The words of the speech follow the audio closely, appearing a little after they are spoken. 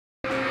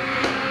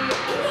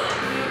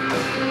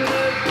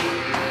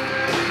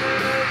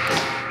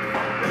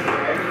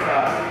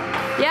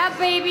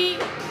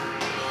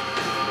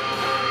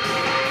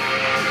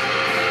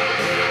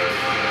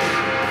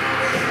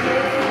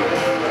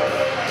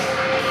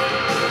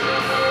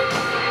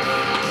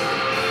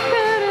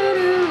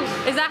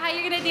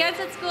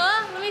at school?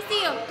 Let me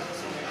see you.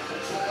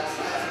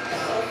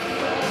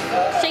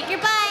 Shake your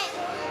butt.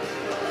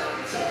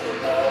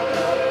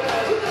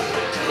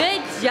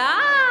 Good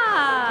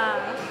job.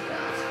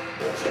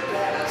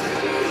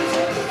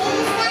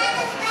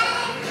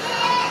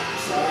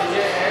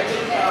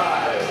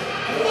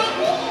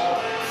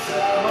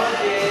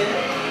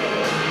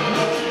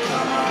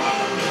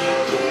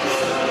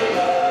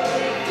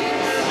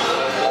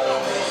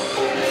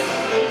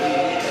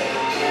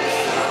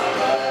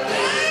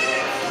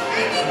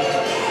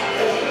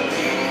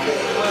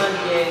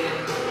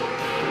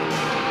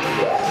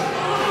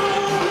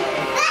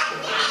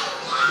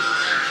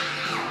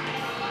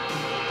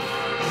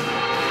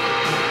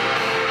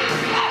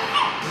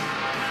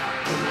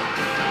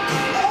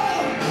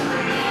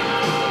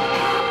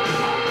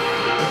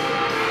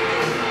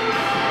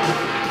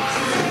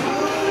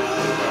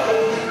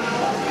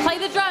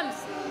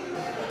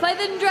 Play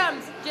the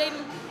drums,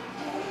 Jaden.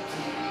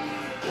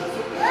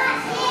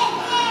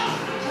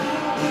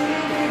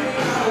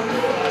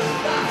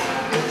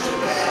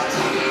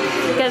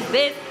 Because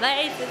this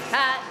place is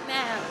hot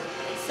now.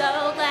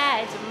 So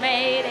glad you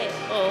made it.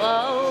 Oh,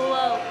 oh,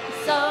 oh.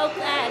 So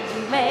glad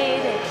you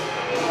made it.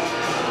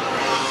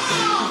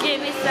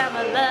 Give me some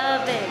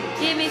loving.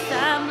 Give me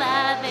some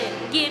loving.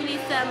 Give me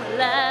some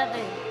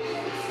loving.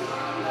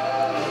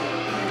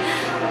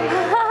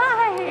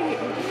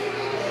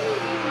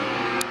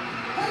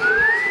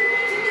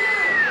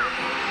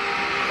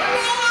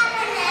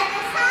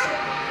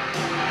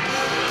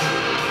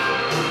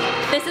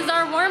 This is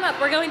our warm-up.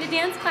 We're going to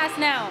dance class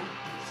now.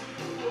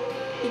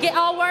 You get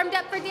all warmed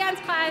up for dance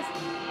class.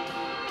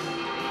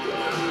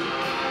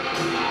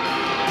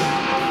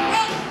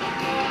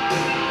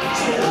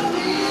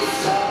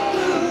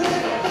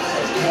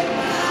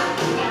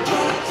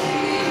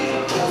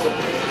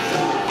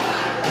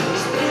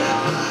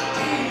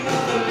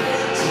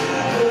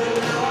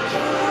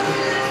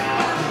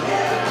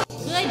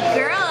 Good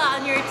girl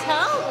on your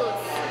toes.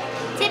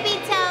 Tippy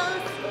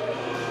toes.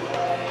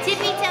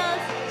 Tippy toes.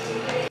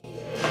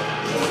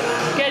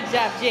 Good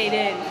job,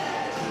 Jaden.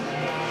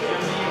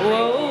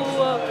 Whoa,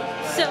 whoa,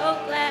 so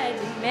glad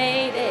you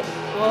made it.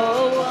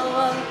 Whoa, whoa,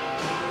 whoa.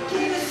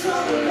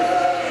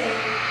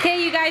 Okay,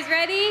 you guys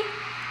ready?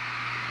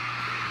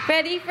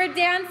 Ready for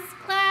dance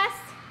class?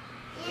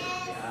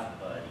 Yes.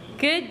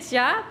 Good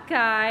job,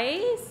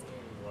 guys.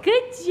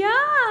 Good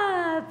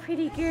job,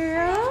 pretty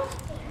girl.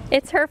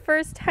 It's her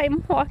first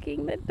time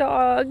walking the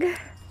dog.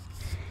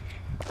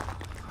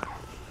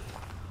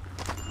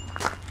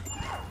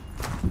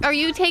 Are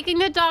you taking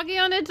the doggy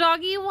on a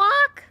doggy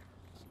walk?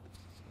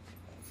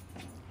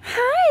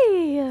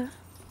 Hi.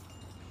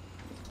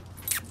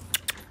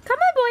 Come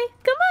on, boy.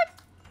 Come on.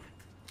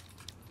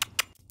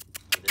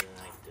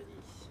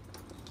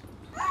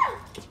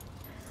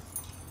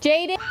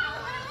 Jaden.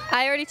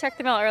 I already checked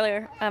them out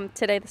earlier,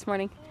 this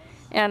morning.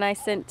 And I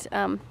sent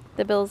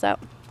the bills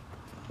out.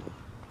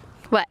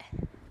 What?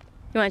 You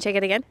want to check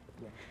it again?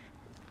 Yeah.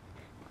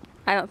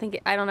 I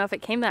don't know if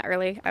it came that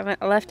early. I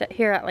left it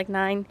here at like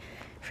 9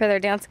 for their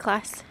dance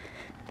class.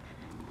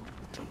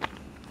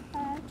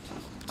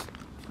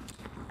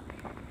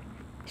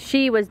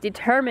 She was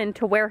determined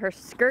to wear her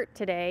skirt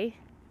today.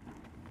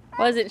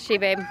 Wasn't she,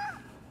 babe?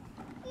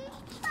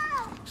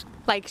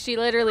 Like, she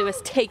literally was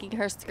taking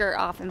her skirt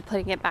off and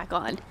putting it back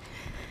on.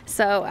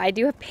 So I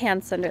do have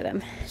pants under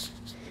them.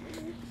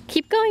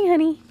 Keep going,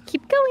 honey.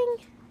 Keep going.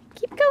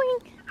 Keep going.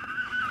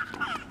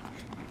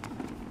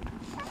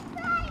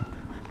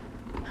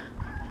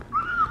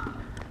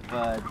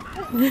 But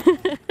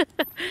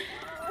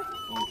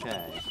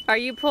okay. Are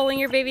you pulling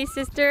your baby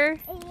sister?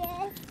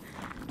 Yes.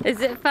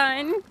 Is it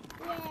fun?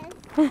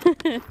 Yes.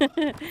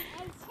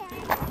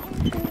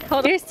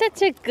 Hold on. You're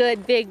such a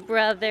good big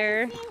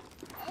brother.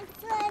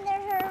 It's trying to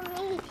hurt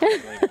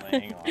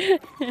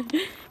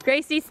me.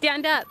 Gracie,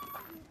 stand up.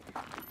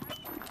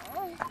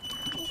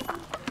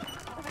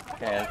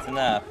 Okay, that's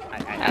enough.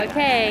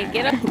 Okay,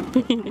 get up.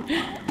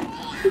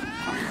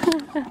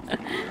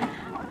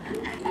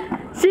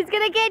 She's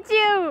gonna get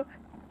you!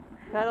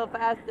 Pedal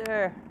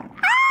faster.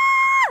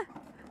 Ah!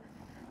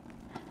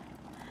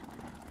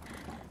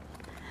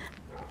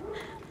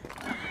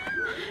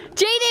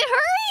 Jaden,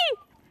 hurry!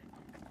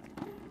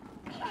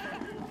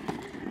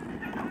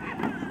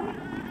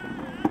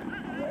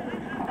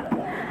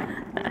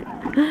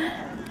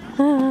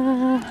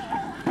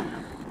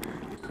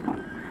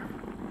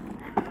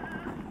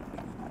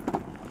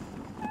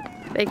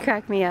 They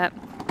crack me up.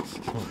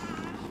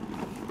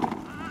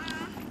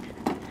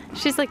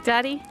 She's like,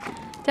 Daddy,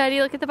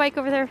 Daddy, look at the bike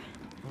over there.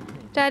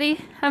 Daddy,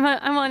 I'm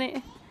on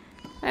it.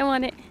 I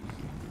want it.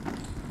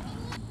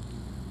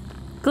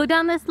 Go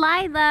down the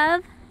slide,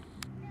 love.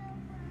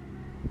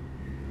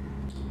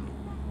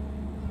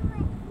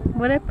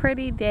 What a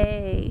pretty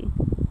day.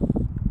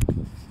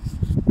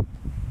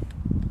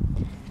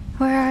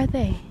 Where are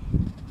they?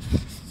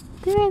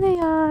 There they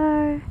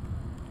are.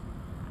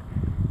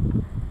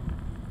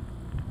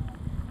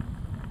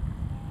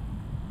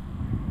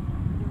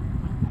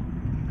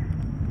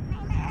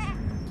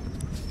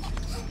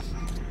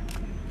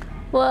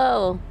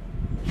 Whoa.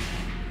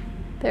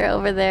 They're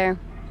over there.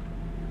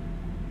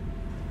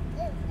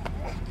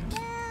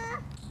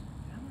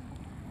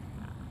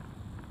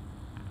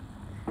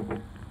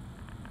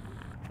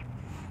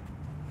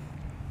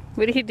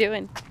 What are you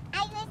doing?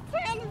 I was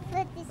trying to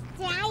put this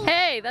giant.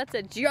 Hey, that's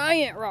a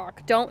giant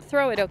rock. Don't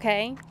throw it,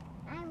 okay?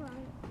 I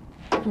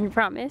won't. You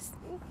promise?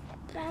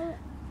 Giant.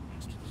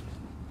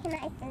 Can I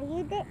show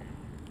you this?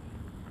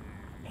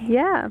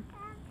 Yeah.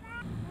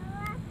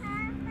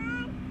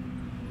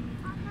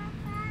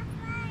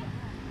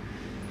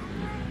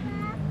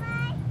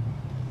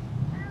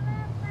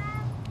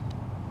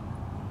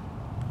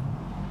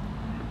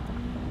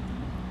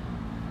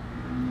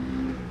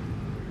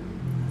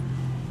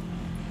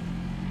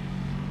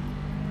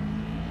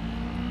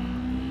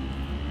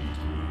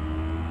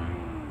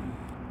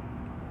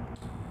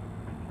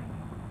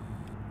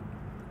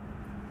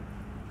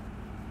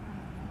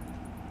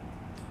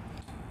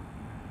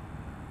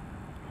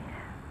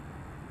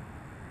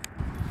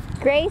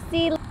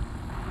 Gracie.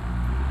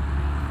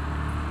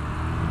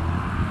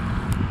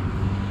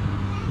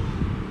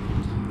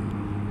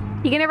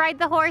 You gonna ride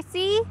the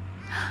horsey?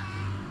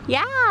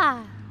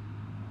 Yeah.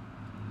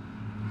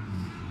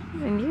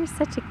 And you're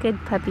such a good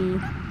puppy.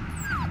 I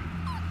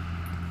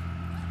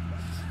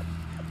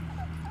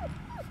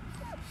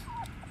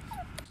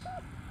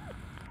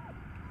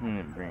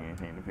didn't bring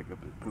anything to pick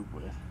up his poop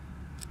with.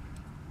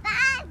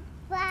 Bye,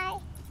 bye,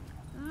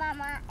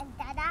 Mama and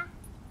Dada.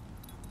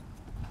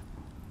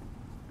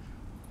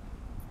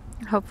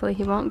 Hopefully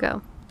he won't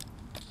go.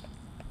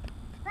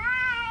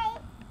 Bye.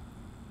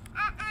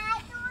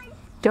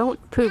 Don't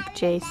poop,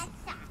 Jace.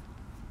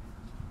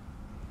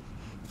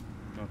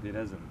 Well, if he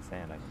does it in the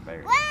sand, I can bury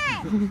it.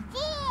 1, 2,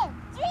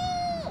 3.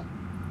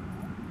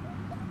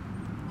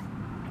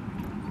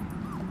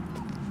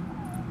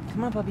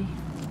 Come on, puppy.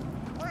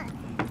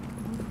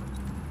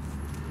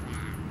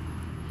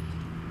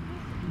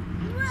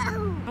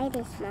 Whoa. I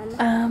just,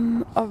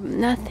 Mama. Oh,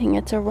 nothing.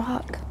 It's a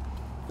rock.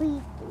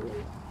 Please.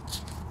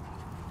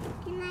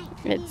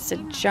 It's a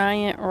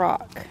giant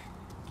rock.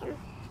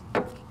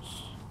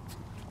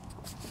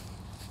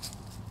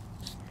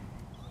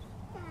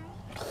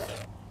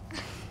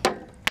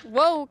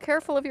 Whoa,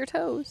 careful of your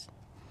toes.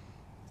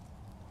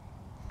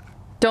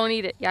 Don't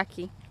eat it,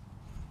 yucky.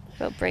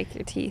 It'll break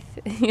your teeth.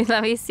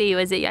 Let me see,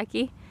 was it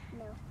yucky?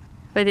 No.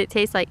 What did it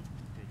taste like?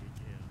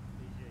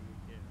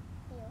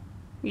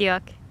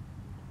 Yuck.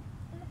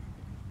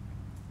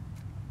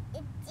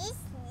 It is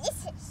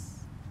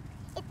delicious.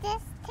 It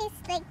just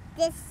tastes like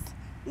this.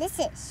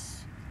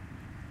 Delicious.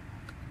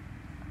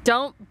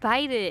 Don't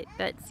bite it.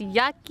 That's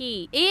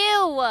yucky.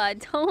 Ew!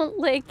 Don't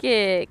lick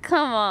it.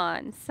 Come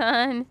on,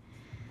 son.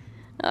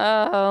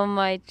 Oh,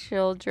 my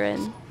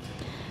children.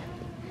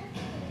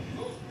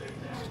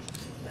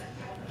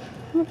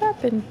 What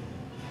happened?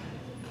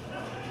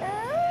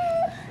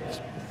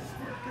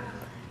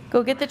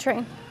 Go get the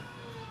train.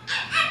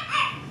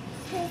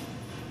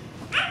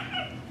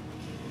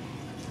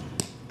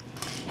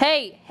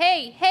 Hey,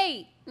 hey,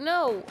 hey!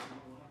 No!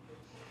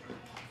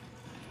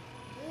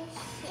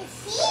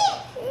 Is he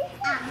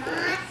a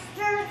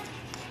monster?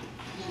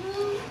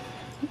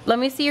 Let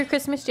me see your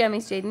Christmas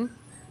jammies, Jaden.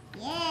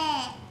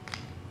 Yeah.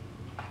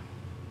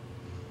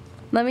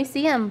 Let me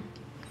see them.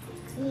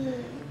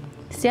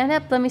 Stand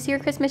up. Let me see your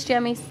Christmas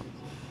jammies.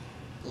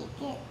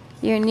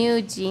 Your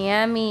new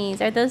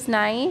jammies. Are those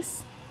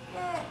nice?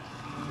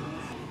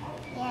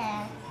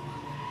 Yeah.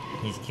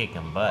 He's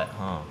kicking butt,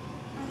 huh?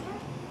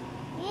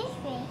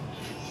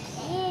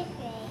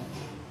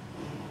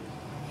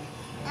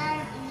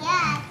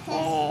 Yeah,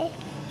 'cause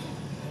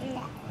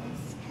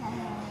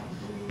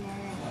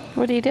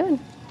What are you doing?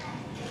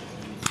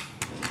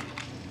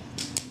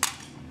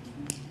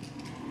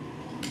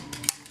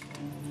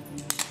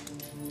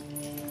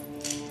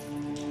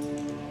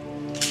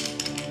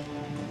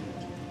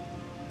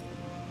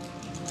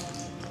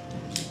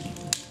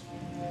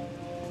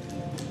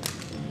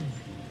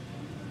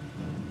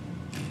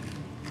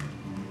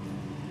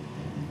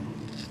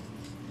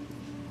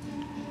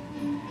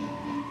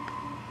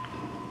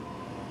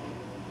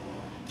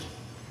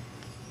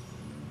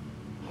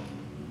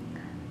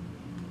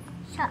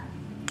 Shut.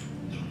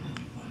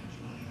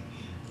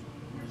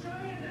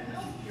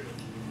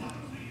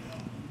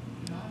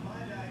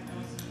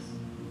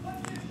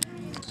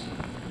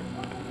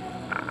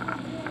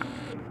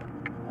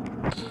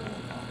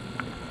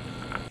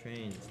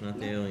 Train, it's not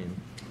the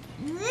alien.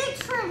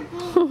 Literally.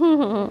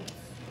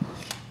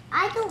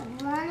 I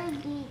don't want to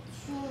be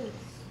chased.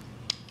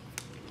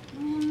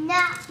 We're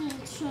not being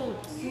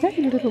chased.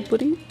 Hey, little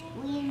buddy.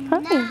 We're Hi.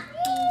 not being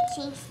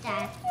chased,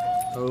 Dad.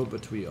 Oh,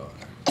 but we are.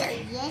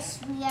 Yes,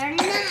 we are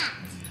not.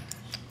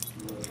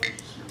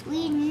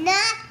 We're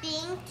not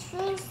being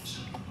chased.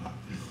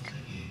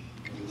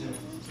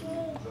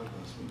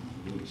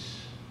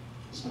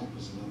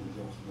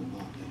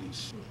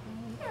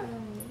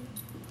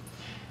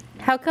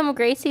 How come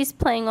Gracie's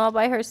playing all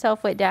by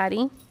herself with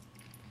Daddy?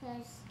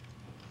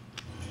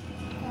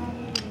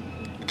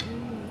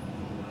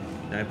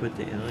 Did I put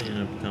the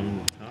alien up on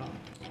the top?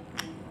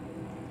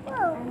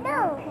 Oh,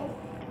 no.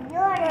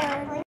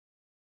 You're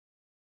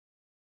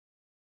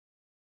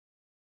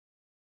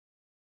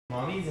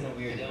Mommy's in a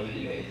weird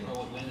mood.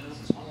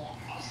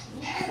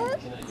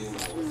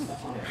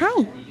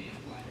 Hi.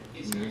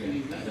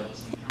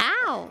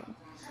 Ow.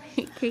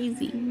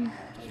 Crazy.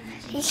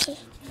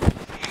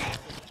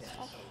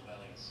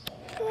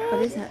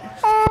 What is that?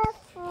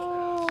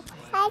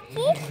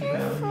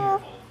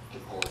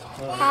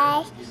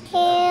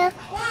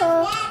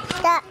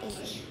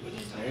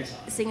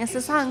 Sing us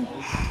a song.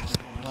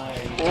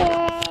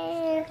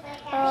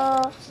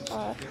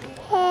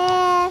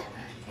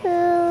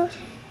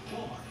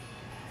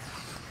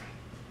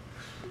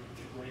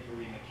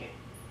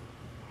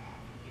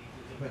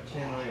 What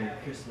channel are your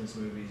Christmas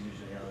movies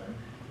usually on?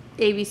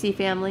 ABC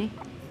Family.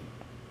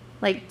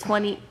 Like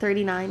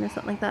 2039 or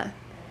something like that.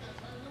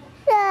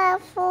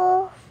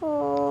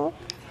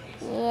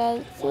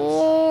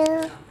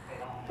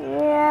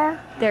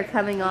 They're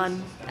coming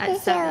on at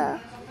 7.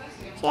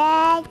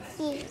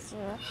 It's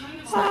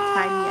not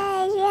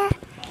time yet.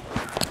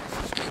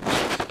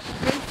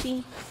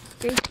 Gracie,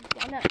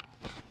 stand up.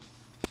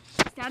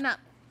 Stand up.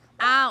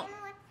 Ow.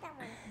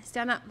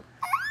 Stand up.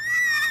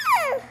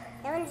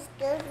 That one's a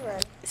good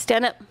one.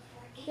 Stand up.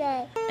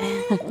 Yeah.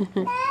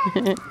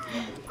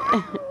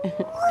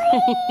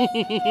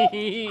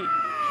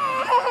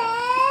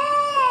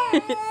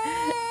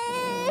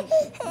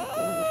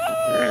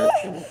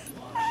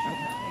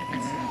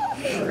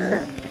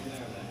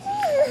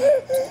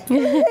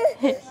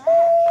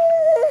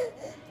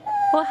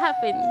 What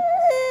happened?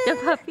 The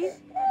puppy?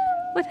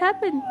 What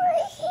happened?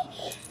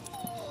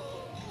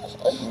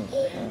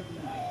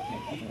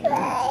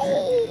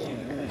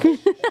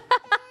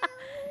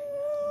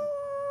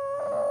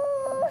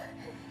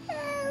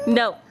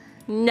 No.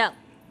 No.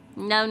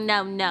 No,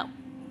 no, no.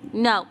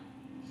 No.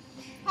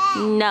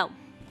 No.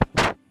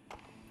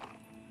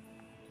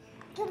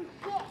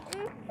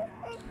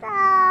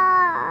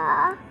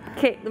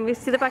 Okay, let me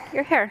see the back of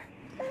your hair.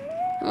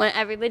 I want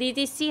everybody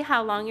to see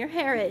how long your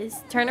hair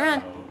is. Turn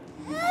around.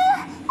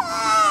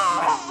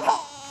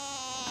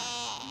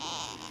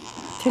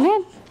 Turn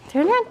around.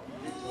 Turn around.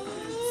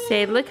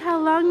 Say, look how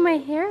long my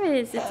hair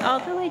is. It's all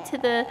the way to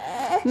the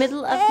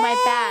middle of my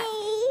back.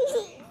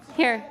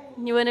 Here,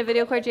 you want a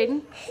video cord,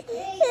 Jaden?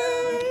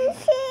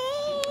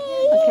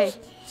 Okay.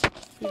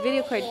 You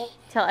video cord.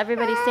 Tell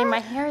everybody, say, my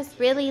hair is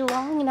really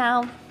long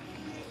now.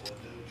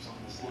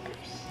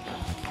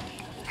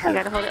 You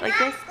gotta hold it like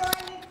this.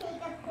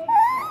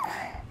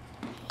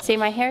 Say,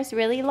 my hair is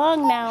really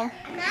long now.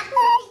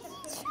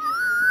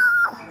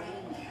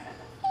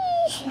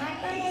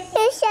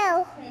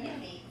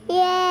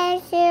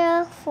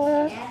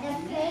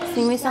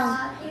 Sing me a song.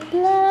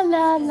 La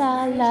la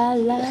la la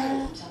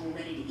la.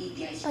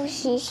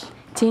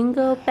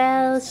 Jingle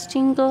bells,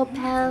 jingle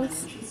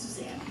bells.